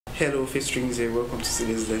Hello Faith Strings here, welcome to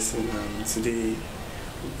today's lesson. Today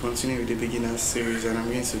we'll continue with the beginner series, and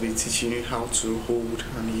I'm going to be teaching you how to hold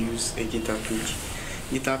and use a guitar pick.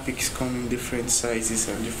 Guitar picks come in different sizes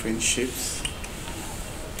and different shapes.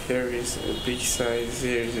 Here is a big size,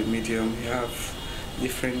 here is a medium. We have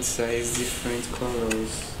different size, different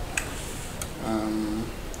colors.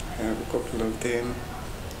 I have a couple of them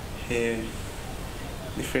here,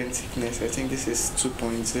 different thickness. I think this is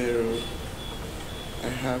 2.0. I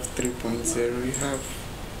have 3.0. You have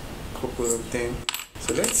a couple of them.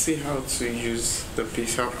 So let's see how to use the pick,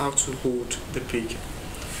 how to hold the pick.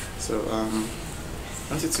 So I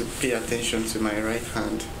want you to pay attention to my right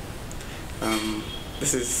hand.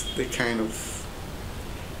 This is the kind of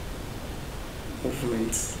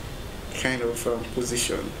movement, kind of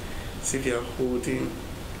position. See, if you're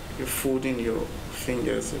folding your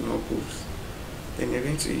fingers and knuckles, then you're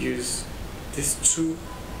going to use these two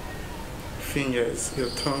fingers, your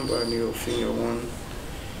thumb and your finger one.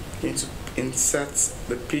 You're going to insert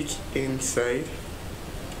the pick inside.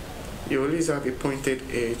 You always have a pointed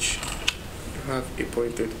edge. You have a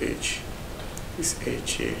pointed edge. This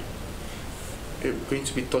edge here. You're going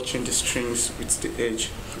to be touching the strings with the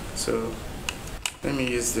edge. So let me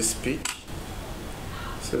use this pick.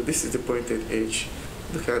 So this is the pointed edge.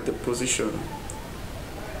 Look at the position.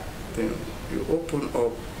 Then you open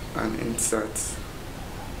up and insert.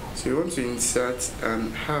 So you want to insert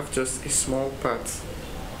and have just a small part,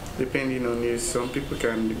 depending on you. Some people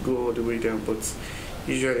can go all the way down, but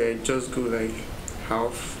usually I just go like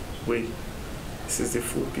halfway. This is the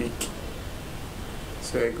full pick.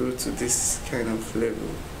 So I go to this kind of level.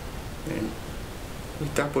 Then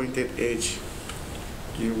with that pointed edge,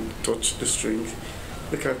 you touch the string.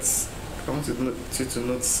 Look at, I want you to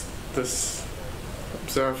note this,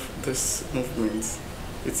 observe this movement.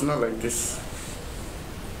 It's not like this.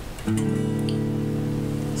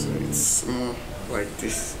 So it's more like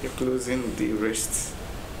this. You're closing the wrist.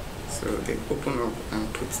 So then open up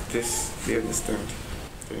and put this. Do you understand?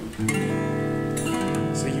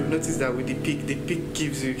 So you notice that with the pick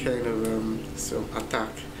gives you kind of some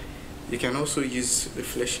attack. You can also use the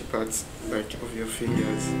fleshy parts like of your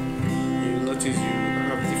fingers. You notice you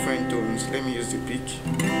have different tones. Let me use the pick.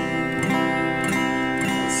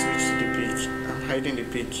 And switch to the pick. I'm hiding the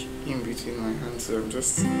pick in between my hands, so I'm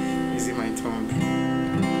just using my tongue.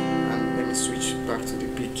 And let me switch back to the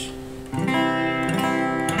pick. So you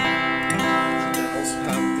can also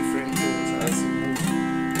have different tones as you move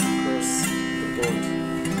across the board.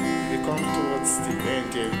 If you come towards the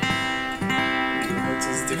end here, you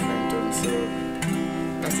notice different tones. So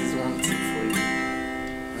that is one tip for you.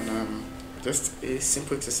 And just a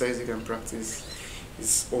simple exercise you can practice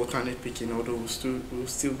is alternate picking, although we'll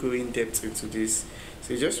still go in depth into this.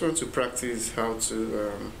 So you just want to practice how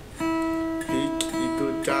to pick. You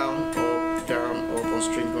go down, up on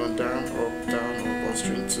string 1, down, up on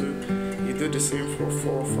string 2. You do the same for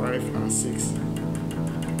 4, 5, and 6.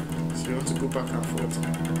 So you want to go back and forth.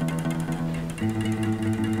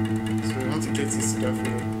 So you want to get used to that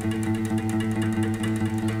flow.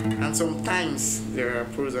 And sometimes there are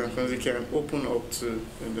pros and cons. You can open up to,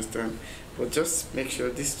 you understand, but just make sure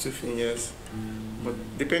these two fingers. But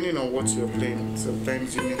depending on what you're playing,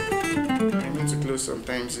 sometimes you need to close,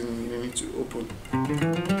 sometimes you need to open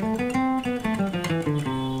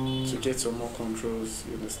to get some more controls,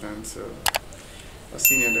 you understand. So I'll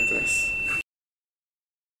see you in the class.